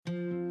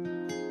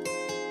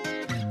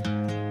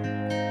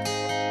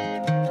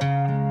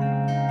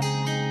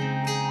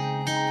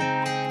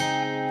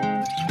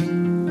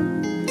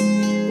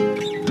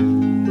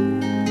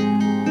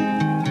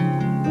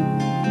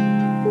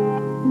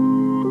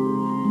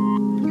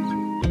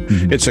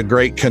it's a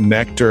great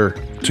connector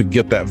to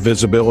get that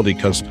visibility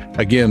because,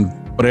 again,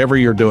 whatever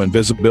you're doing,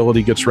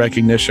 visibility gets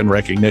recognition,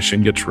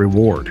 recognition gets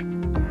reward.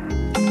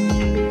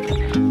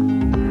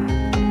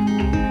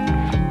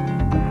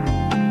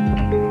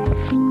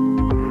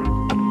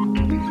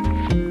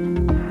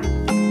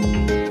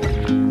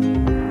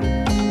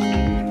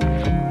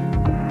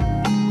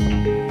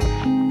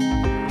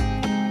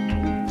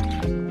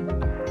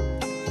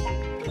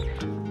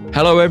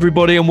 Hello,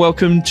 everybody, and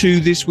welcome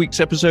to this week's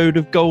episode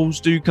of Goals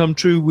Do Come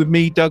True with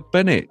me, Doug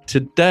Bennett.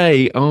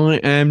 Today, I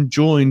am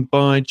joined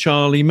by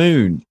Charlie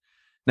Moon.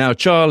 Now,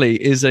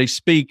 Charlie is a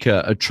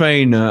speaker, a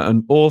trainer,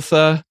 an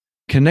author,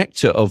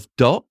 connector of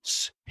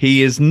dots. He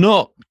has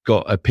not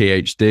got a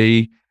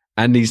PhD,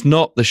 and he's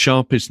not the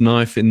sharpest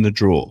knife in the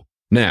drawer.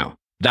 Now,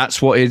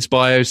 that's what his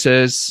bio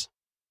says.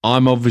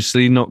 I'm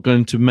obviously not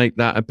going to make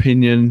that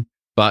opinion,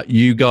 but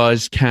you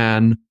guys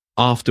can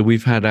after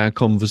we've had our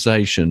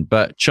conversation.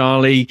 But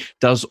Charlie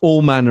does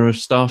all manner of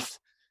stuff.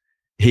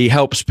 He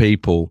helps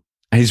people.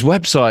 His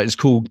website is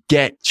called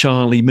Get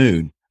Charlie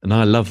Moon. And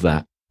I love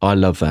that. I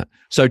love that.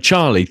 So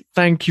Charlie,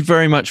 thank you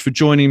very much for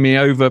joining me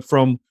over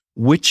from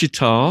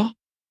Wichita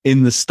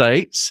in the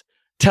States.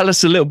 Tell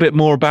us a little bit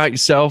more about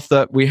yourself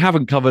that we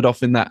haven't covered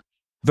off in that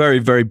very,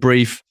 very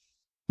brief,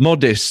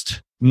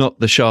 modest, not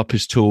the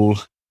sharpest tool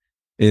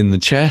in the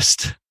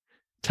chest.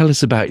 Tell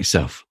us about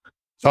yourself.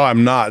 Oh,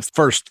 I'm not.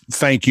 First,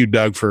 thank you,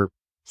 Doug, for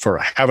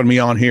having me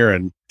on here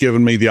and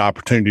giving me the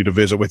opportunity to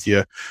visit with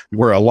you.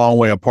 We're a long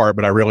way apart,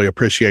 but I really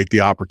appreciate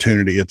the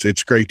opportunity.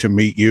 It's great to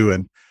meet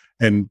you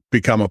and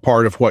become a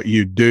part of what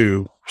you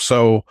do.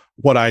 So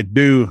what I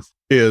do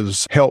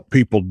is help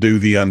people do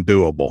the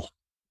undoable,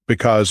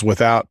 because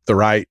without the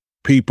right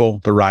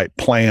people, the right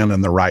plan,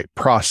 and the right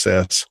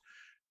process,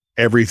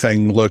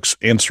 everything looks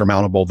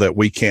insurmountable that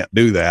we can't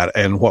do that.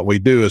 And what we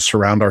do is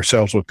surround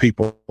ourselves with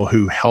people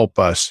who help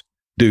us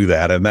do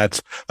that. And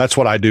that's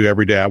what I do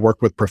every day. I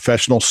work with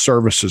professional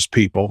services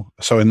people.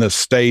 So in the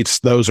States,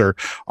 those are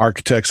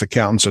architects,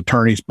 accountants,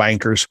 attorneys,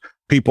 bankers,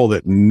 people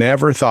that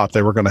never thought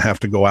they were going to have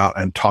to go out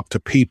and talk to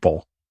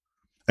people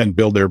and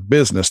build their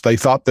business. They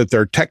thought that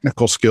their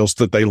technical skills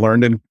that they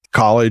learned in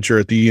college or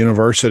at the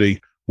university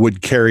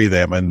would carry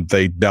them, and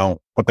they don't.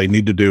 What they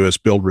need to do is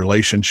build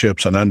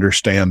relationships and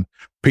understand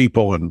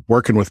people and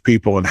working with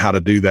people and how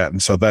to do that.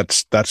 And so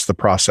that's the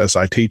process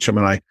I teach them.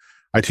 And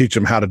I teach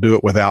them how to do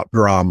it without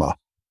drama.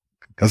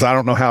 Because I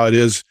don't know how it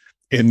is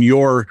in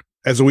your,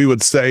 as we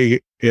would say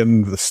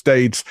in the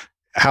States,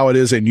 how it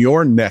is in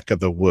your neck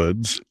of the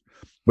woods.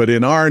 But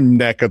in our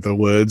neck of the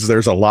woods,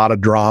 there's a lot of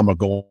drama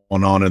going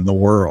on in the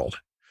world.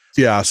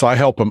 Yeah, so I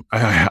help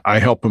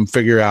them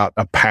figure out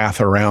a path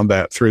around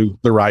that through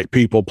the right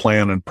people,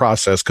 plan, and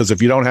process. Because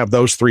if you don't have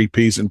those 3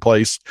 P's in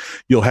place,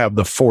 you'll have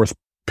the 4th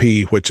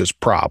P, which is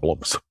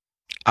problems.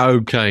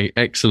 Okay,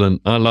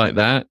 excellent. I like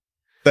that.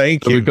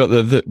 Thank you.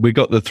 We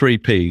got the 3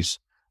 P's,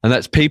 and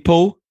that's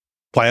people,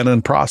 plan,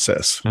 and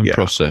process. And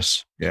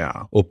process.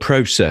 Yeah. Or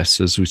process,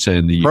 as we say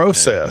in the UK.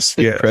 Process.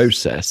 Yeah.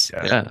 Process.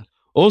 Yeah.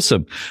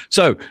 Awesome.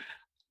 So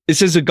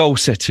this is a goal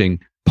setting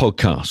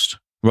podcast,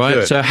 right?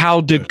 Good. So how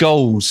do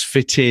goals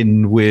fit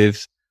in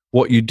with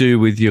what you do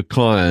with your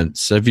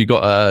clients? Have you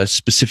got a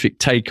specific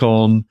take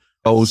on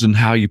goals and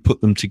how you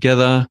put them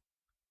together?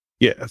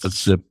 Yes.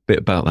 That's a bit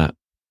about that.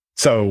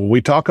 So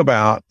we talk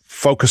about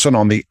focusing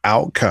on the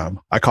outcome.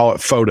 I call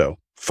it FOTO.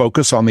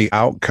 Focus on the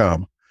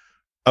outcome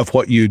of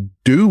what you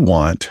do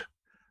want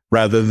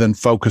rather than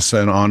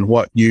focusing on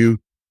what you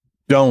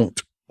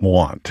don't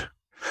want.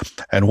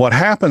 And what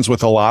happens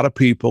with a lot of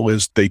people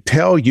is they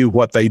tell you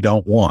what they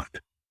don't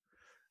want.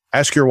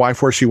 Ask your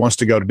wife where she wants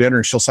to go to dinner,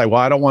 and she'll say, well,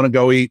 I don't want to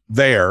go eat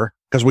there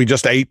because we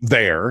just ate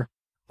there,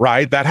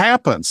 right? That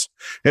happens.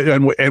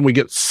 And we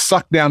get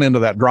sucked down into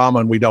that drama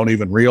and we don't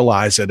even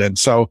realize it. And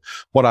so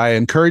what I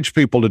encourage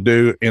people to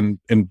do in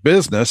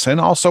business and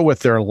also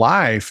with their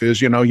life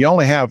is, you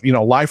only have,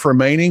 life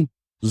remaining,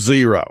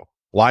 0.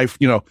 Life,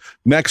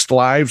 next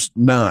lives,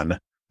 none.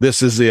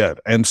 This is it.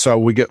 And so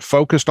we get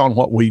focused on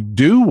what we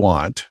do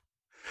want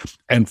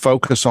and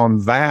focus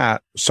on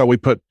that. So we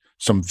put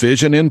some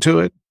vision into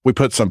it. We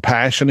put some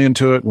passion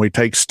into it, and we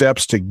take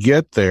steps to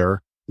get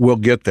there. We'll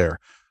get there.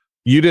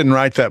 You didn't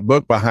write that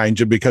book behind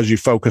you because you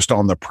focused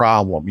on the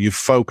problem. You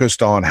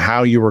focused on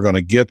how you were going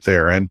to get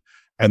there. And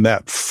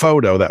that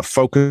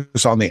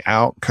focus on the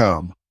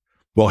outcome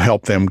will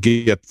help them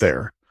get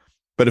there.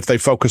 But if they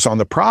focus on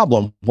the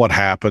problem, what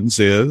happens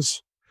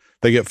is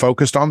they get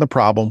focused on the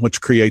problem,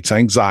 which creates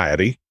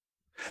anxiety.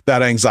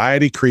 That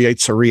anxiety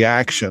creates a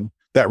reaction.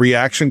 That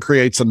reaction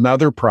creates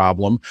another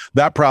problem.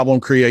 That problem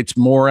creates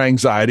more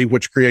anxiety,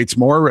 which creates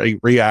more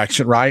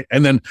reaction, right?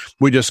 And then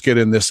we just get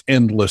in this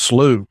endless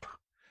loop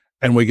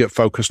and we get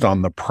focused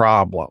on the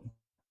problem.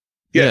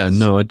 Yes. Yeah,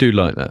 no, I do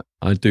like that.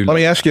 Let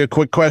me ask you a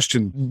quick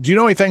question. Do you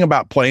know anything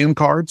about playing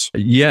cards?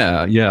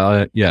 Yeah.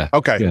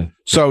 Okay. Yeah.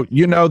 So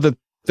you know that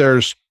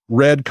there's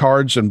red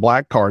cards and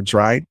black cards,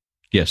 right?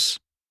 Yes.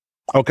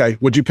 Okay.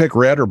 Would you pick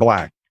red or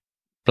black?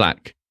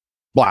 Black.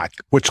 Black,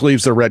 which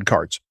leaves the red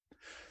cards.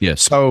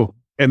 Yes. So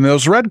in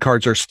those red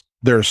cards,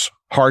 there's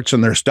hearts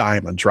and there's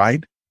diamonds,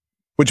 right?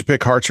 Would you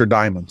pick hearts or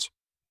diamonds?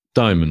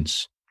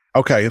 Diamonds.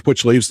 Okay,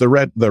 which leaves the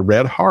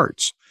red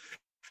hearts.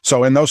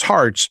 So in those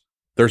hearts,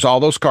 there's all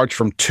those cards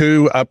from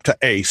 2 up to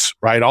ace,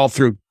 right? All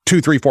through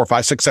 2, 3, 4,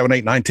 5, 6, 7,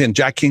 8, 9, 10,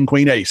 Jack, King,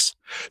 Queen, Ace.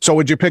 So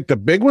would you pick the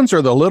big ones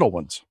or the little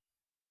ones?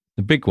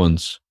 The big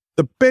ones.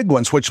 The big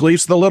ones, which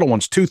leaves the little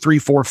ones, 2, 3,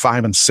 4,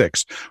 5, and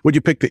 6. Would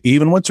you pick the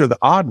even ones or the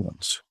odd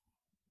ones?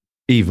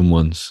 Even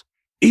ones.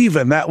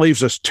 Even, that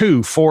leaves us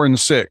 2, 4, and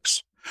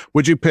 6.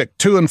 Would you pick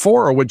 2 and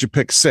 4 or would you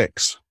pick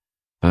 6?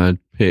 I'd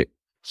pick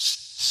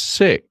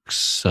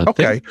 6. I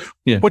think.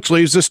 Yeah. Which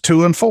leaves us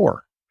 2 and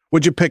 4.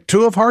 Would you pick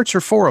 2 of hearts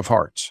or 4 of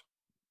hearts?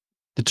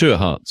 The 2 of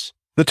hearts.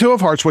 The 2 of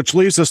hearts, which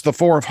leaves us the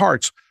 4 of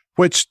hearts,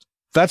 which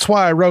that's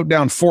why I wrote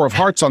down 4 of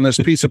hearts on this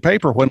piece of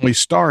paper when we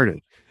started.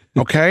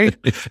 Okay.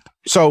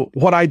 So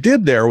what I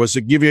did there was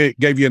to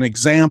gave you an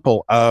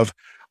example of,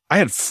 I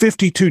had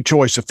 52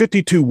 choices,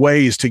 52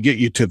 ways to get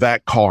you to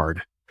that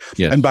card.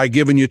 Yes. And by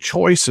giving you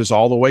choices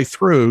all the way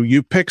through,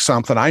 you pick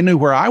something. I knew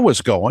where I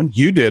was going.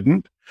 You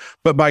didn't.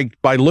 But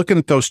by looking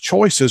at those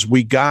choices,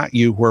 we got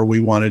you where we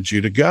wanted you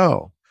to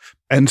go.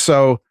 And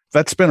so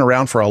that's been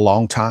around for a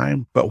long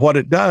time. But what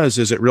it does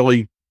is it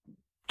really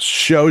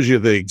shows you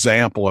the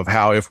example of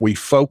how if we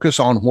focus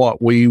on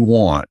what we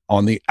want,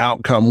 on the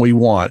outcome we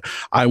want.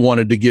 I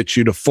wanted to get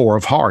you to 4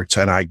 of hearts,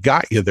 and I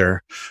got you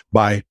there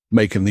by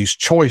making these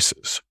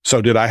choices.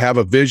 So did I have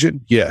a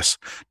vision? Yes.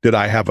 Did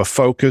I have a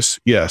focus?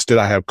 Yes. Did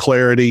I have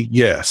clarity?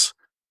 Yes.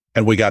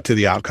 And we got to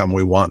the outcome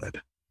we wanted.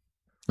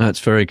 That's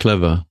very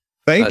clever.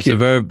 Thank you.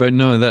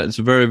 That's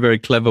a very, very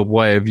clever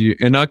way of you.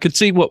 And I could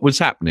see what was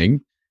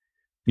happening.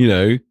 You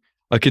know,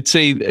 I could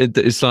see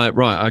it's like,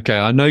 right, okay,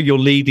 I know you're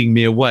leading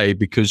me away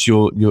because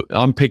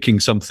I'm picking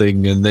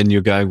something and then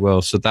you're going,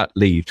 well, so that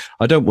lead.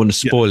 I don't want to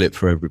spoil it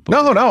for everybody.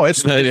 No,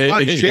 it's fun.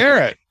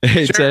 Share it.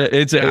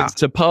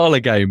 It's a parlor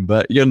game,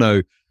 but you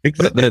know,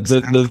 exactly.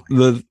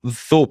 the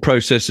thought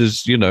process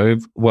is, you know,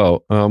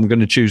 well, I'm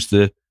going to choose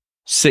the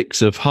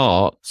 6 of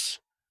hearts.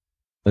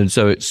 And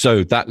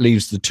so that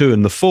leaves the 2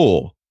 and the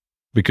 4,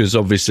 because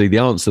obviously the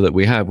answer that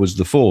we had was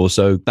the 4.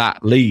 So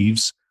that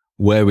leaves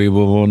where we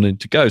were wanting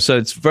to go. So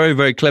it's very,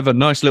 very clever.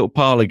 Nice little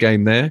parlor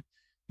game there.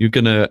 You're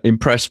going to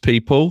impress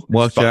people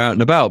whilst you're out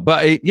and about.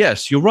 But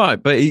yes, you're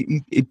right. But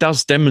it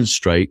does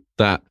demonstrate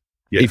that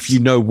if you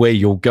know where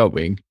you're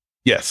going.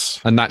 Yes.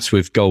 And that's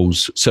with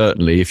goals,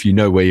 certainly. If you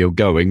know where you're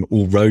going,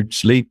 all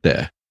roads lead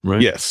there,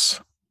 right?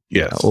 Yes.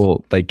 Yes.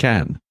 Or they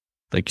can.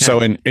 So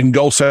in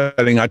goal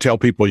setting, I tell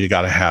people you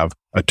got to have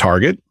a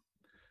target,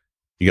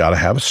 you got to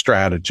have a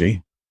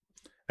strategy,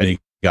 and you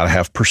got to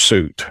have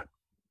pursuit.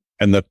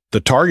 And the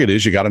target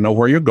is you got to know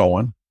where you're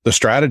going. The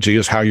strategy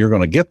is how you're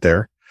going to get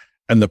there.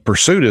 And the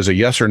pursuit is a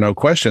yes or no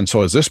question.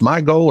 So is this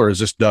my goal, or is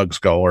this Doug's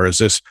goal, or is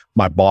this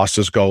my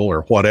boss's goal,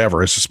 or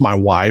whatever? Is this my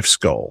wife's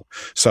goal?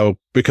 So,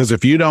 because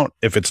if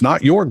it's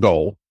not your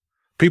goal,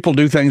 people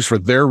do things for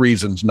their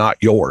reasons, not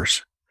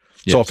yours.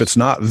 Yes. So if it's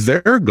not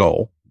their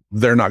goal,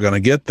 they're not going to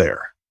get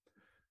there.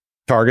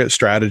 Target,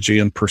 strategy,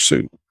 and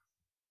pursuit.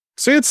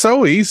 See, it's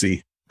so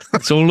easy.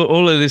 It's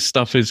all of this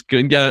stuff is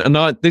good. Yeah. And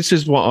this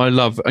is what I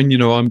love. And, you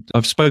know,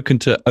 I've spoken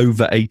to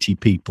over 80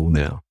 people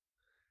now,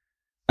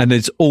 and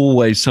there's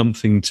always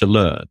something to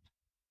learn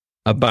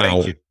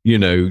about, you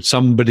know,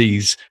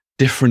 somebody's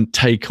different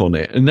take on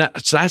it. And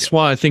that's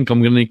why I think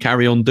I'm going to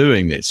carry on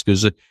doing this,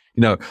 because, you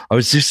know, I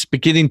was just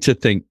beginning to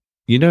think,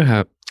 you know,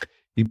 how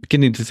you're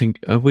beginning to think,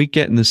 are we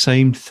getting the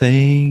same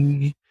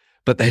thing?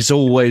 But there's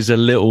always a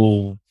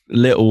little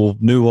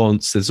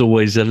nuance. There's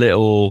always a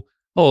little,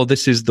 oh,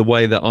 this is the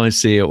way that I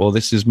see it, or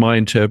this is my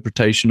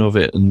interpretation of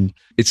it. And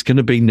it's going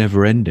to be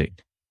never ending.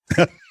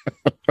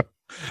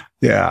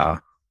 Yeah.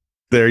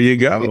 There you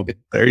go.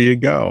 There you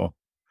go.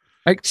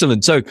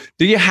 Excellent. So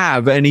do you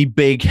have any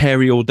big,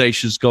 hairy,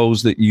 audacious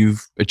goals that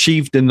you've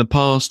achieved in the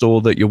past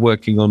or that you're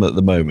working on at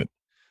the moment?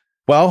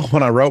 Well,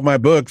 when I wrote my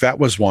book, that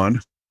was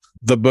one.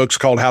 The book's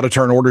called How to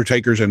Turn Order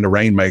Takers into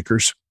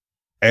Rainmakers.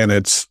 And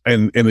it's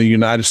in the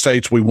United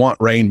States, we want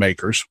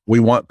rainmakers. We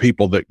want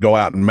people that go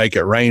out and make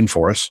it rain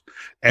for us.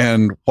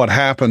 And what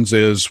happens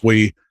is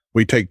we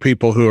take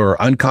people who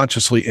are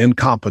unconsciously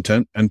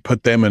incompetent and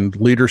put them in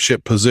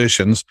leadership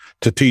positions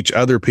to teach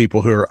other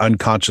people who are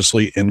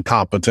unconsciously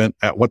incompetent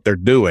at what they're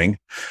doing.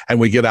 And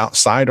we get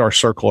outside our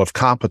circle of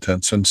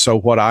competence. And so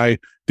what I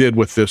did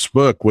with this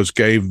book was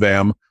gave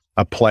them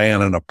a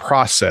plan and a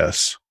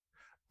process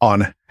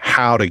on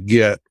how to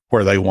get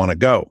where they want to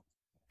go.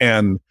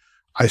 And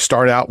I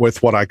start out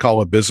with what I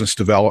call a business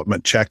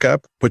development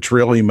checkup, which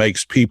really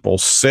makes people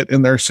sit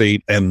in their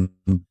seat and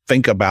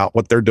think about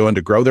what they're doing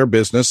to grow their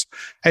business.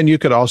 And you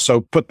could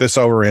also put this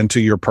over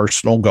into your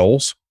personal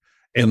goals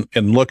in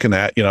looking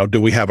at, you know, do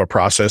we have a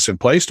process in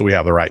place? Do we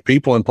have the right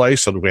people in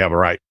place? So do we have a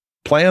right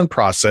plan,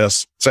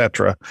 process, et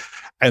cetera?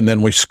 And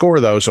then we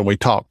score those and we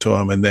talk to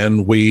them. And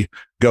then we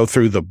go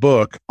through the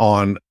book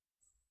on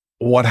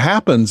what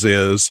happens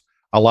is,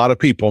 a lot of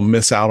people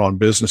miss out on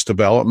business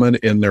development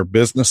in their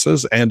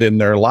businesses and in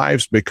their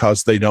lives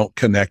because they don't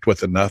connect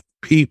with enough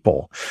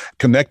people.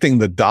 Connecting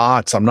the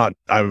dots. I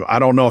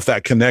don't know if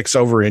that connects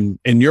over in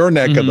your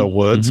neck of the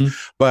woods,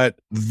 but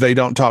they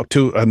don't talk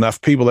to enough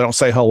people. They don't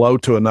say hello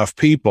to enough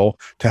people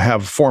to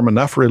form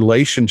enough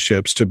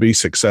relationships to be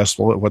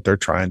successful at what they're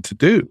trying to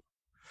do.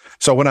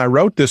 So when I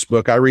wrote this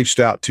book, I reached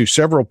out to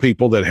several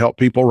people that help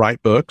people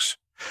write books.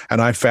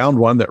 And I found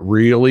one that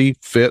really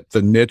fit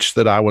the niche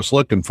that I was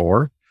looking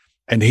for.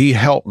 And he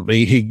helped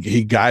me.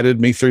 He guided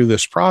me through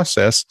this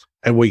process,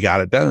 and we got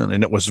it done.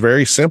 And it was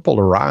very simple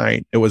to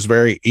write. It was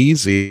very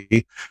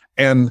easy.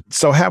 And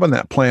so having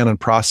that plan and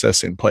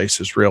process in place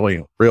is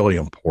really, really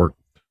important.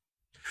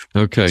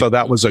 Okay. So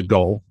that was a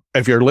goal.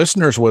 If your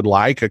listeners would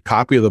like a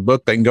copy of the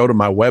book, they can go to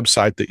my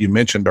website that you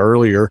mentioned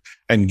earlier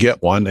and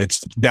get one.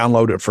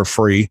 Download it for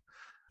free.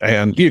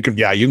 And you can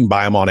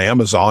buy them on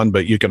Amazon,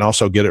 but you can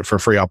also get it for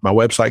free off my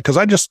website. Because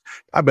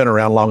I've been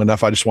around long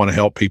enough. I just want to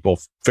help people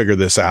figure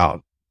this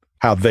out,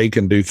 how they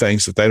can do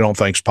things that they don't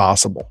think is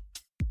possible.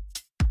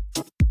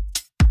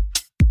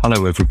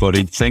 Hello,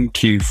 everybody.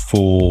 Thank you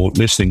for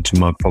listening to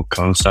my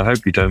podcast. I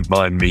hope you don't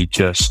mind me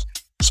just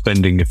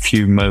spending a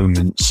few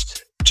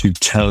moments to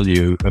tell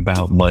you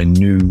about my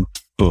new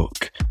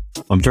book.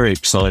 I'm very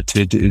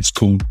excited. It's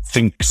called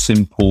Think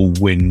Simple,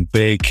 Win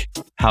Big,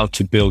 How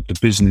to Build the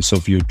Business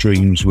of Your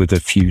Dreams with a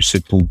Few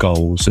Simple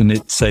Goals. And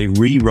it's a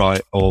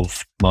rewrite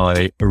of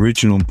my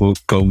original book,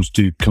 Goals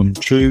Do Come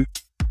True.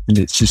 And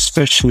it's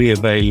especially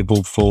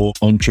available for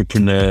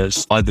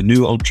entrepreneurs, either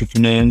new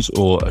entrepreneurs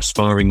or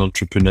aspiring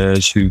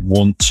entrepreneurs who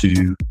want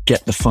to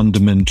get the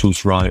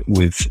fundamentals right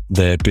with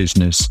their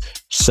business.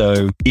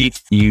 So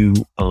if you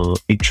are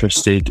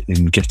interested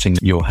in getting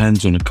your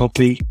hands on a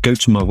copy, go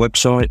to my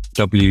website,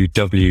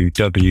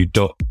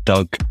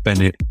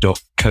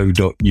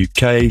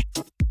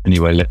 www.dougbennett.co.uk.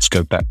 Anyway, let's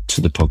go back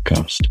to the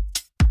podcast.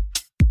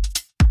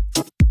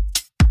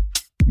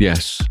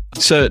 Yes,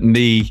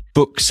 certainly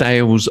book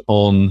sales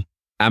on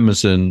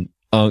Amazon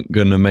aren't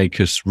going to make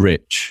us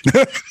rich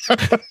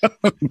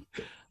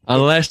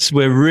unless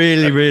we're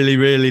really, really,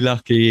 really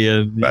lucky.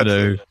 And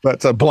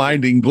that's a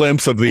blinding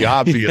glimpse of the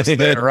obvious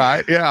there,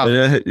 right?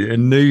 Yeah. A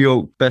New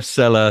York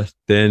bestseller,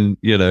 then,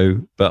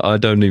 but I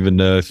don't even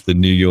know if the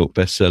New York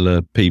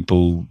bestseller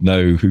people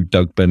know who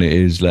Doug Bennett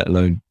is, let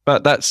alone,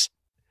 but that's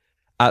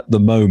at the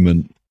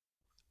moment.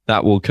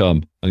 That will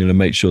come. I'm going to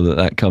make sure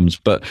that comes.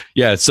 But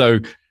yeah, so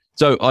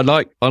I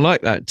like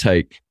that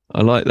take.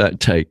 I like that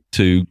take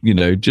to,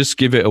 just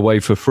give it away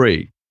for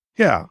free.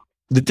 Yeah.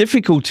 The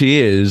difficulty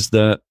is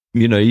that,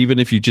 even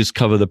if you just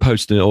cover the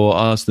post or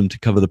ask them to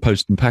cover the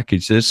post and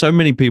package, there's so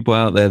many people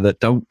out there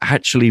that don't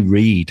actually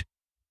read.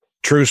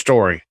 True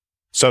story.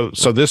 So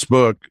this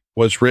book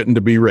was written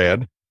to be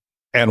read.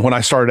 And when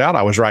I started out,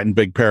 I was writing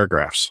big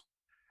paragraphs.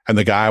 And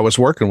the guy I was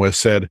working with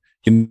said,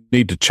 you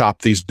need to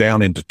chop these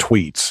down into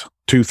tweets,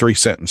 2-3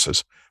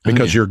 sentences.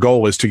 Because your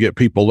goal is to get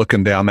people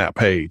looking down that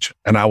page.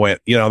 And I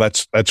went,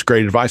 that's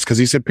great advice. Because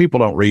he said, people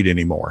don't read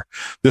anymore.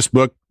 This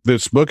book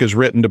is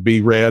written to be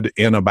read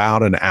in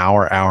about an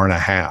hour and a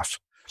half.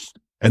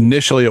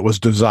 Initially, it was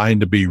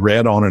designed to be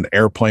read on an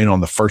airplane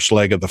on the first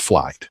leg of the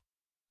flight.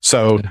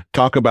 So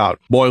talk about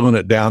boiling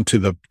it down to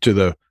the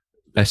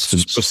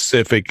essence.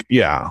 Specific,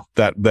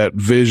 that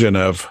vision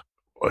of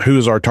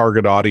who's our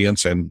target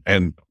audience and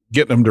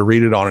getting them to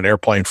read it on an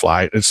airplane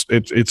flight.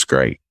 It's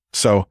great.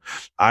 So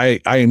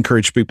I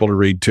encourage people to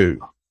read too.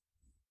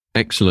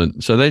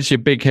 Excellent. So there's your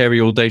big,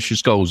 hairy,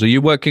 audacious goals. Are you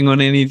working on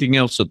anything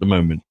else at the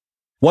moment?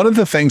 One of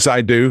the things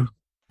I do,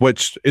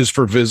 which is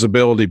for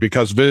visibility,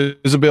 because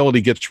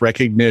visibility gets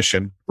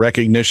recognition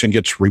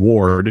gets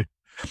reward,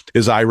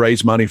 is I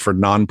raise money for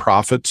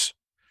nonprofits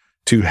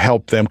to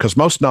help them. Because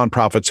most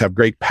nonprofits have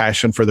great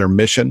passion for their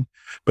mission,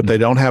 but they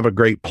don't have a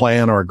great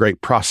plan or a great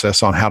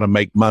process on how to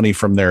make money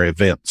from their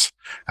events.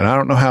 And I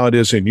don't know how it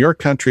is in your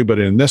country, but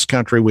in this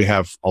country, we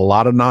have a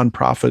lot of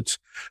nonprofits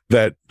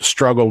that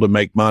struggle to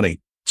make money.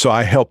 So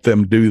I help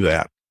them do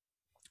that.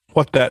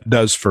 What that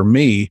does for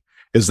me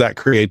is that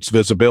creates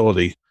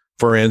visibility.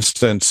 For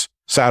instance,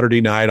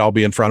 Saturday night, I'll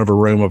be in front of a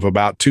room of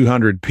about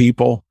 200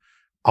 people.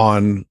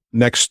 On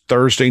next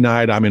Thursday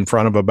night, I'm in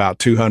front of about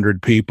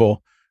 200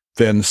 people.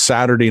 Then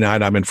Saturday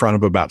night, I'm in front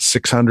of about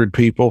 600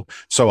 people.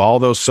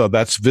 So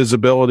that's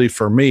visibility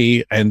for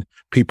me, and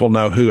people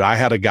know who. I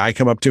had a guy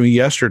come up to me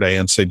yesterday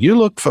and said, you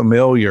look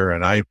familiar.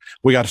 And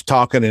we got to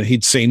talking, and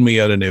he'd seen me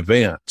at an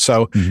event.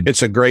 So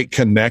It's a great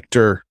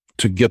connector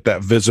to get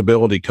that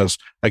visibility. Because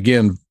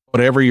again,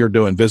 whatever you're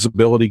doing,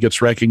 visibility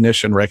gets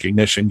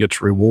recognition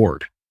gets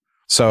reward.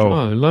 So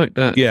I like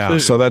that. Yeah. Too.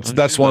 So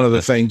that's one of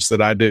the things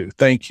that I do.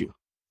 Thank you.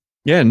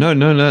 Yeah, no,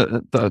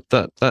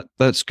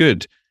 that's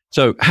good.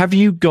 So have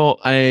you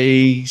got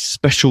a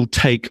special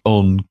take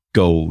on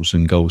goals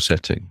and goal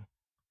setting?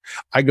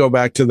 I go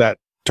back to that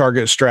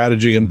target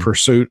strategy and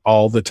pursuit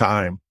all the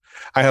time.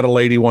 I had a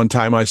lady one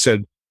time, I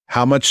said,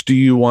 how much do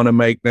you want to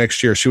make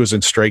next year? She was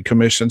in straight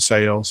commission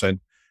sales,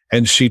 and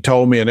she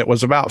told me, and it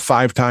was about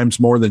 5 times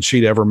more than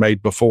she'd ever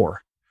made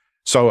before.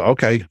 So,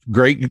 okay,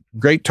 great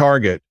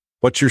target.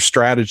 What's your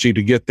strategy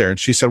to get there? And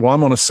she said, well, I'm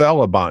going to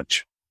sell a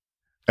bunch.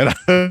 And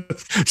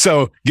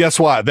so guess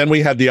what? Then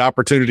we had the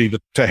opportunity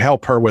to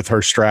help her with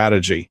her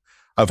strategy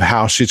of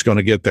how she's going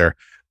to get there.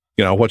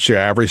 what's your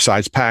average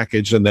size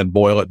package, and then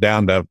boil it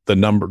down to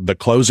the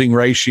closing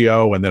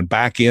ratio, and then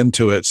back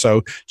into it.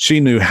 So she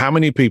knew how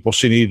many people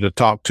she needed to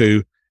talk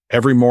to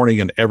every morning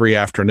and every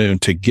afternoon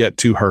to get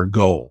to her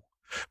goal,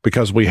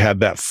 because we had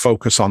that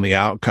focus on the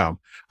outcome.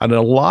 And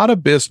a lot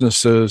of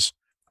businesses,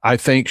 I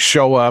think,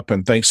 show up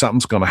and think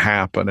something's going to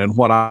happen. And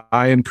what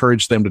I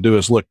encourage them to do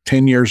is look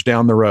 10 years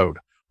down the road.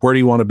 Where do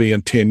you want to be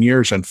in 10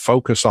 years, and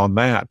focus on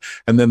that?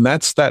 And then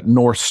that's that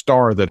North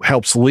Star that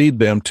helps lead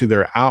them to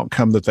their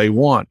outcome that they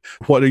want.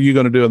 What are you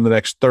going to do in the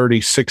next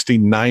 30, 60,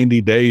 90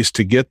 days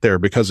to get there?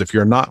 Because if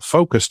you're not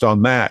focused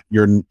on that,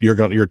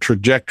 your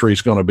trajectory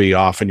is going to be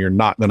off, and you're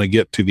not going to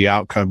get to the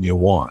outcome you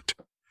want.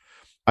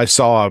 I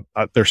saw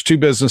there's 2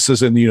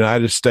 businesses in the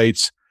United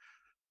States.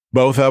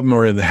 Both of them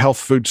are in the health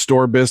food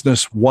store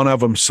business. One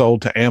of them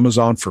sold to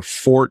Amazon for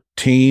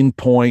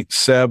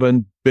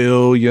 $14.7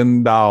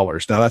 billion. Now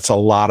that's a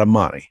lot of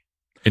money.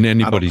 In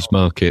anybody's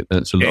market,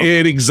 that's a lot.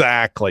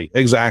 Exactly.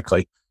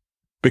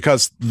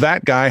 Because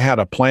that guy had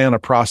a plan, a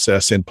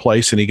process in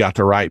place, and he got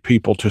the right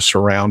people to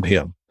surround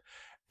him.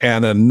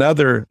 And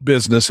another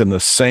business in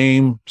the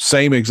same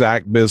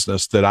exact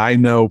business that I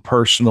know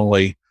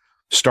personally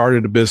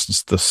started a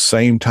business the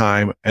same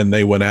time, and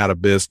they went out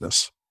of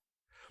business.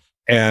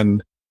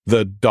 And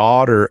the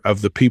daughter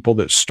of the people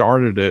that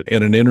started it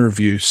in an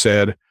interview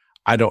said,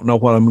 I don't know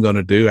what I'm going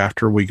to do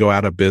after we go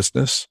out of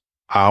business.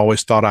 I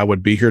always thought I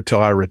would be here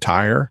till I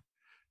retire.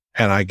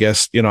 And I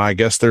guess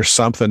there's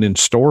something in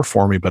store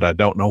for me, but I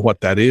don't know what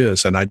that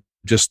is. And I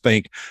just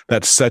think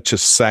that's such a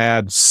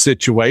sad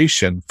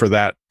situation for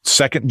that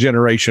second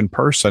generation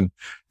person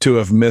to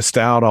have missed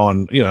out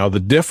on,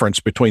 the difference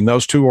between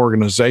those 2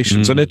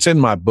 organizations. And it's in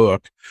my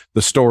book,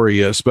 the story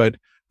is, but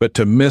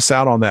to miss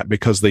out on that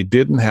because they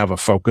didn't have a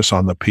focus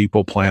on the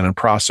people, plan, and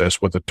process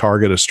with a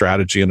target, a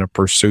strategy, and a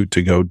pursuit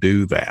to go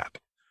do that.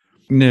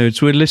 No,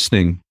 we're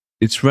listening.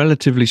 It's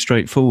relatively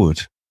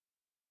straightforward.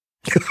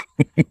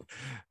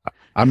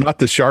 I'm not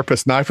the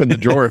sharpest knife in the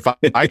drawer. If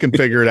I can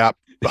figure it out,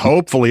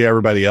 hopefully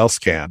everybody else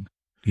can.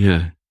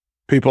 Yeah.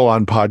 People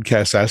on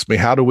podcasts ask me,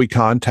 how do we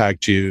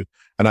contact you?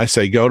 And I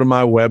say, go to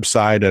my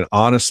website. And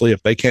honestly,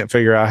 if they can't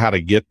figure out how to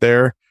get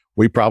there,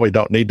 we probably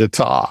don't need to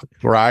talk,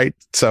 right?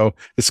 So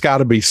it's got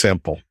to be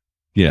simple.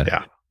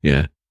 Yeah.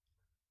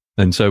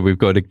 And so we've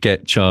got to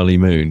get Charlie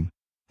Moon.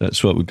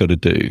 That's what we've got to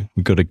do.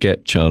 We've got to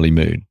get Charlie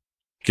Moon.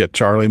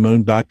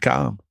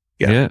 GetCharlieMoon.com.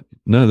 Yeah.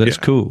 No, that's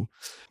cool.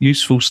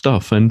 Useful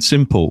stuff and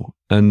simple.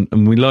 And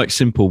we like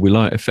simple. We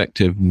like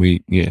effective. And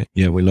we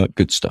like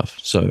good stuff.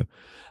 So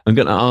I'm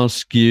going to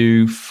ask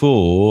you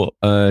for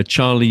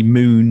Charlie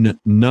Moon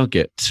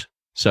nugget.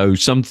 So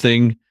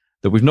something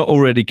that we've not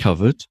already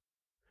covered.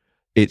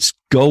 It's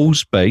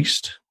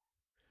goals-based,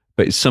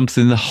 but it's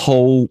something the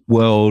whole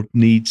world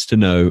needs to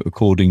know,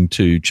 according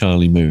to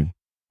Charlie Moon.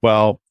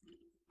 Well,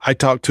 I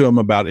talked to him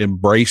about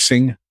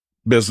embracing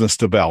business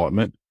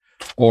development,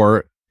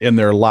 or in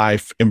their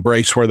life,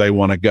 embrace where they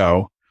want to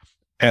go.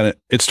 And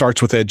it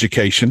starts with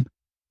education.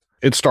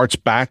 It starts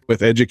back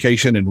with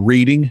education and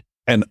reading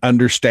and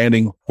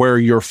understanding where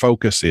your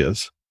focus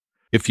is.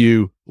 If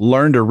you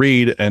learn to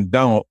read and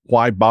don't,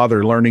 why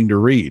bother learning to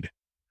read?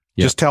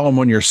 Yep. Just tell them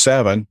when you're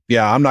 7,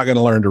 I'm not going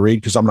to learn to read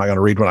because I'm not going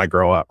to read when I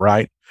grow up,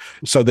 right?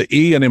 So the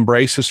E in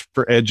embrace is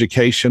for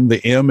education.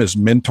 The M is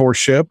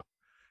mentorship.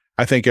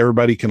 I think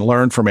everybody can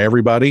learn from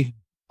everybody.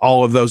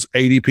 All of those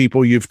 80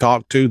 people you've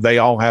talked to, they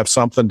all have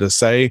something to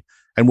say,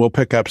 and we'll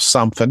pick up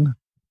something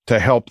to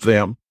help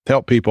them, to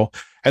help people.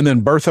 And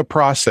then birth a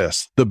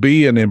process. The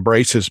B in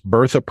embrace is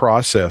birth a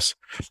process.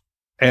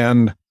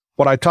 And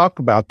what I talk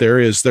about there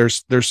is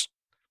there's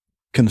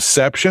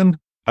conception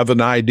of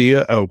an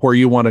idea of where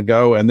you want to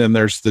go. And then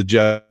there's the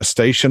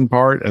gestation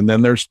part, and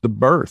then there's the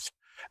birth.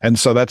 And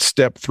so that's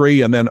step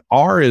 3. And then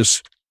R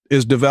is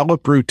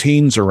develop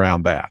routines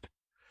around that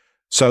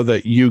so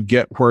that you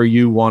get where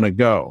you want to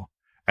go.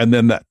 And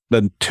then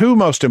the 2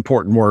 most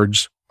important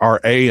words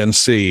are A and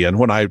C. And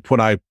when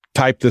I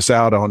type this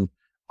out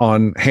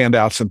on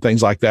handouts and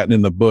things like that and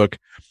in the book,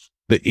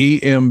 the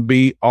E, M,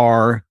 B,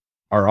 R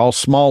are all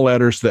small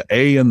letters. The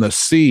A and the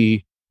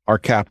C are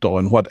capital.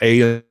 And what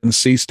A and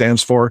C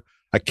stands for: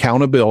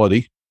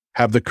 accountability,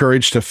 have the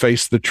courage to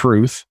face the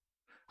truth.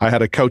 I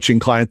had a coaching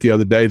client the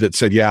other day that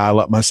said, I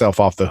let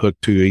myself off the hook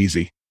too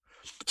easy.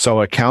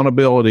 So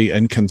accountability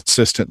and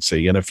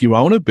consistency. And if you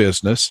own a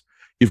business,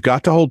 you've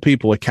got to hold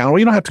people accountable.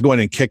 You don't have to go in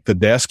and kick the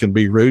desk and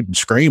be rude and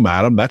scream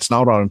at them. That's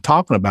not what I'm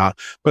talking about,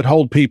 but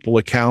hold people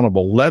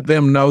accountable. Let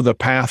them know the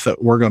path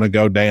that we're going to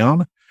go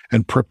down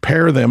and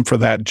prepare them for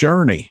that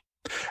journey.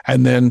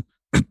 And then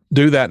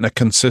do that in a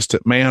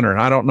consistent manner.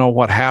 And I don't know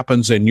what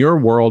happens in your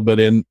world, but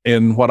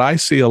in what I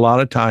see a lot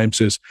of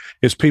times is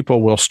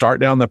people will start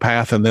down the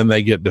path and then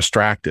they get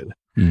distracted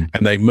and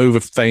they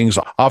move things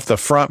off the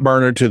front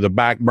burner to the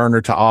back burner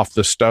to off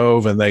the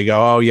stove. And they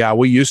go,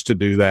 we used to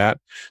do that.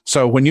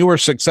 So when you were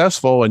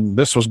successful and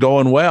this was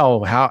going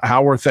well,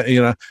 how were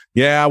things,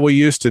 we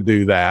used to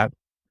do that.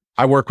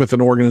 I work with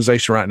an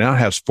organization right now,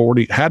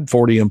 had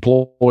 40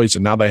 employees,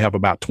 and now they have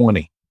about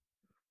 20.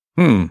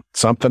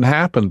 something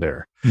happened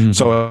there. Mm-hmm.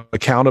 So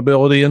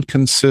accountability and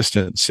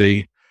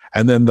consistency.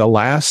 And then the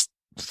last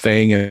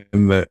thing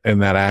in that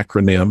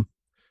acronym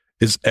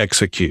is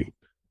execute.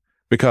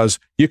 Because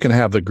you can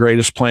have the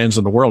greatest plans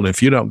in the world.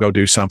 If you don't go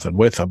do something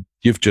with them,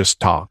 you've just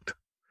talked.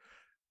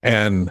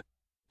 And,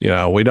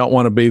 we don't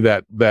want to be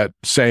that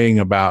saying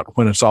about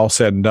when it's all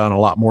said and done, a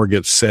lot more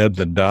gets said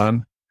than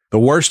done. The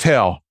worst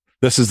hell,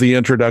 this is the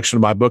introduction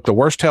to my book. The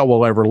worst hell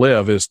we'll ever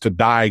live is to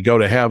die, go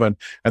to heaven,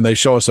 and they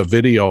show us a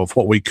video of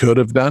what we could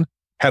have done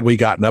had we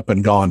gotten up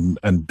and gone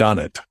and done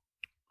it.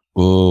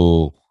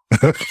 Oh,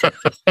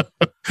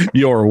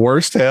 your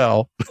worst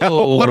hell.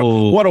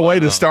 What a way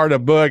to start a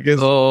book.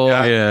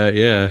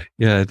 Yeah.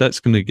 That's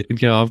going to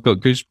get, I've got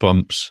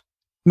goosebumps.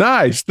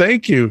 Nice.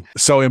 Thank you.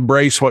 So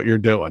embrace what you're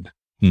doing.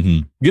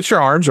 Mm-hmm. Get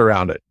your arms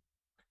around it.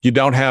 You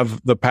don't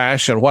have the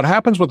passion. What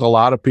happens with a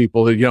lot of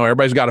people,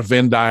 everybody's got a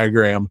Venn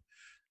diagram,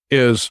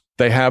 is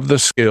they have the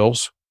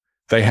skills.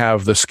 They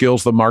have the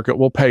skills the market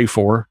will pay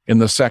for in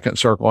the second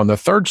circle. And the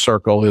third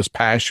circle is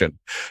passion.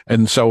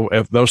 And so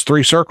if those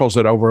three circles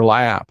that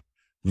overlap,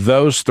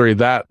 those three,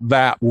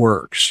 that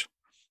works.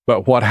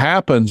 But what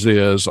happens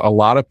is a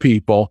lot of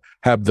people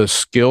have the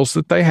skills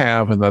that they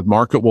have and the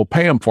market will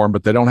pay them for them,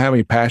 but they don't have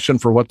any passion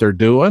for what they're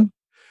doing.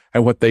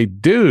 And what they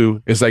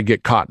do is they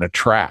get caught in a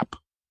trap,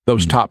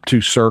 those top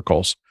two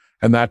circles.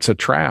 And that's a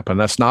trap. And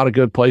that's not a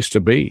good place to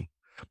be,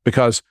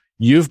 because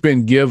you've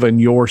been given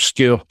your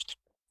skills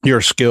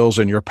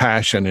and your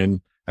passion and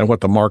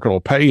what the market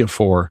will pay you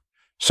for,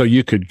 so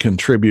you could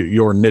contribute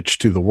your niche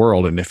to the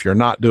world. And if you're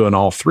not doing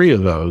all three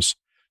of those,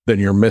 then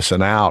you're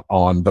missing out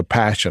on the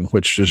passion,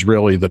 which is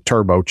really the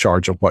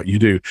turbocharge of what you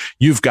do.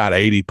 You've got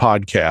 80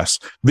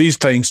 podcasts. These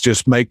things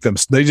just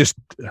they just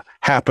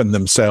happen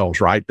themselves,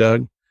 right,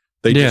 Doug?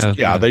 It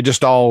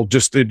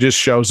just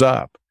shows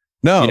up.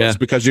 No, it's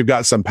because you've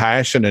got some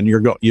passion and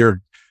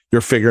you're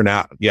figuring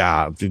out,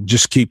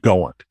 just keep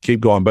going.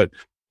 But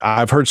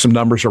I've heard some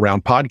numbers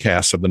around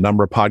podcasts of the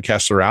number of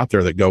podcasts that are out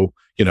there that go,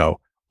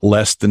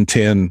 less than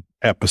 10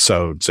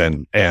 episodes.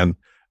 And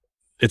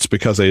it's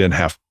because they didn't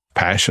have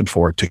passion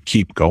for it to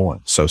keep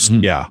going. So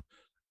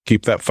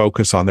keep that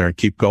focus on there and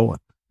keep going.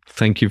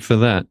 Thank you for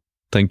that.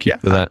 For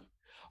that.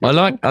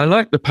 I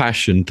like the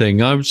passion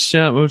thing. I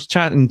was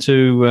chatting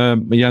to a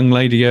young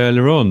lady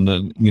earlier on,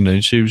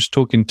 and she was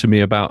talking to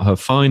me about her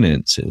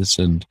finances,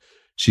 and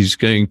she's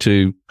going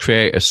to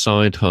create a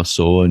side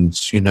hustle, and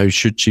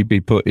should she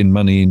be putting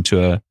money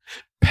into a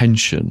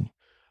pension?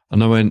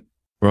 And I went,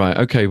 right,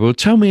 okay, well,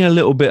 tell me a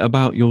little bit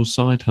about your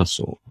side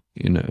hustle,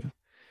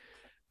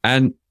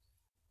 and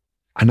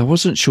I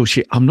wasn't sure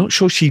I'm not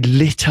sure she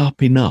lit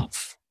up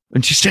enough.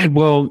 And she said,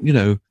 well,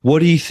 what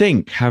do you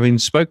think, having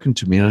spoken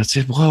to me? And I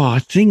said, well, I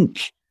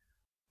think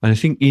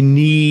you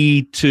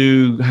need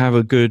to have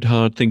a good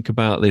hard think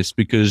about this,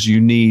 because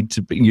you need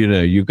to be,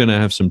 you're going to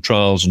have some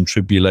trials and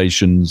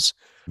tribulations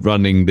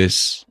running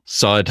this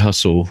side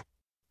hustle,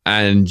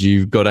 and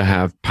you've got to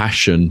have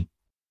passion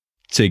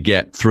to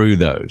get through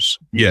those.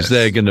 Yes.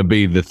 They're going to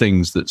be the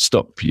things that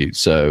stop you.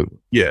 So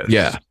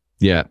yes.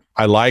 Yeah.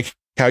 I like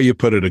how you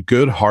put it, a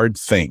good hard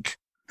think.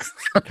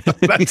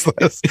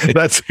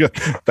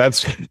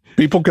 that's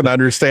people can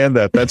understand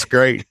that. That's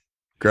great.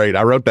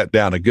 I wrote that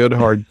down. A good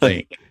hard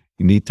think.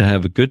 You need to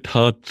have a good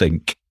hard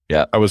think.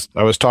 Yeah. I was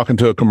talking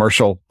to a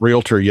commercial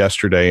realtor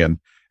yesterday, and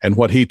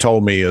what he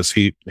told me is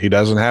he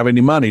doesn't have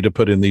any money to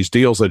put in these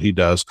deals that he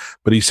does,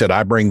 but he said,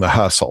 I bring the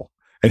hustle.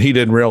 And he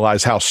didn't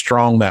realize how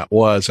strong that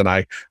was. And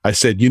I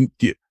said,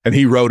 and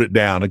he wrote it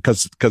down,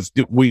 because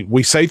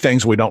we say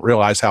things, we don't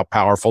realize how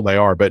powerful they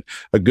are, but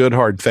a good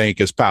hard think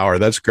is power.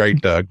 That's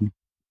great, Doug.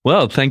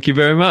 Well, thank you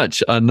very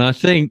much. And I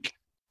think,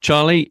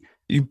 Charlie,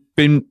 you've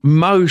been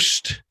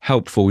most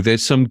helpful.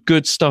 There's some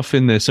good stuff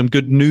in there, some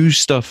good news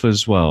stuff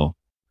as well.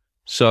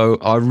 So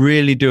I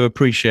really do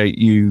appreciate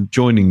you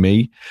joining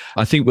me.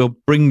 I think we'll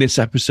bring this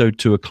episode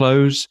to a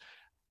close.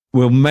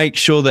 We'll make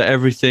sure that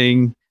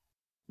everything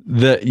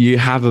that you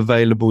have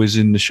available is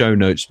in the show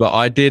notes. But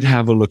I did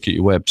have a look at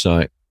your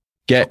website,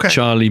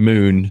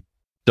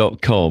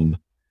 getcharliemoon.com.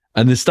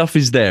 And the stuff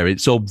is there.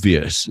 It's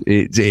obvious.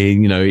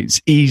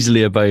 It's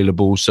easily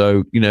available.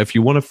 So, if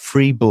you want a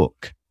free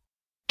book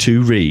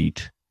to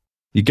read,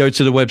 you go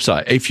to the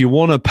website. If you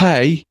want to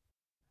pay,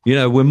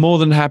 we're more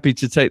than happy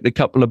to take the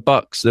couple of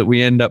bucks that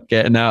we end up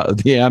getting out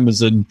of the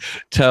Amazon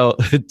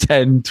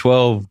 $10,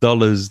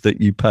 $12 that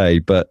you pay.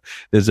 But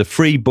there's a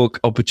free book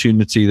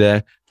opportunity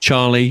there.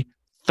 Charlie,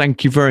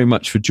 thank you very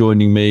much for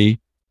joining me,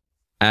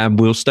 and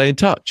we'll stay in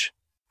touch.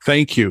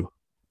 Thank you.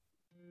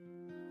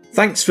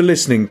 Thanks for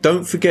listening.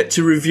 Don't forget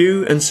to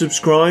review and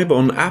subscribe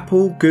on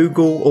Apple,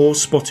 Google, or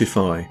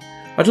Spotify.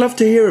 I'd love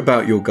to hear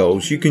about your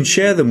goals. You can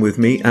share them with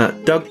me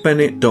at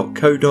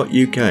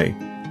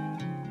dougbennett.co.uk.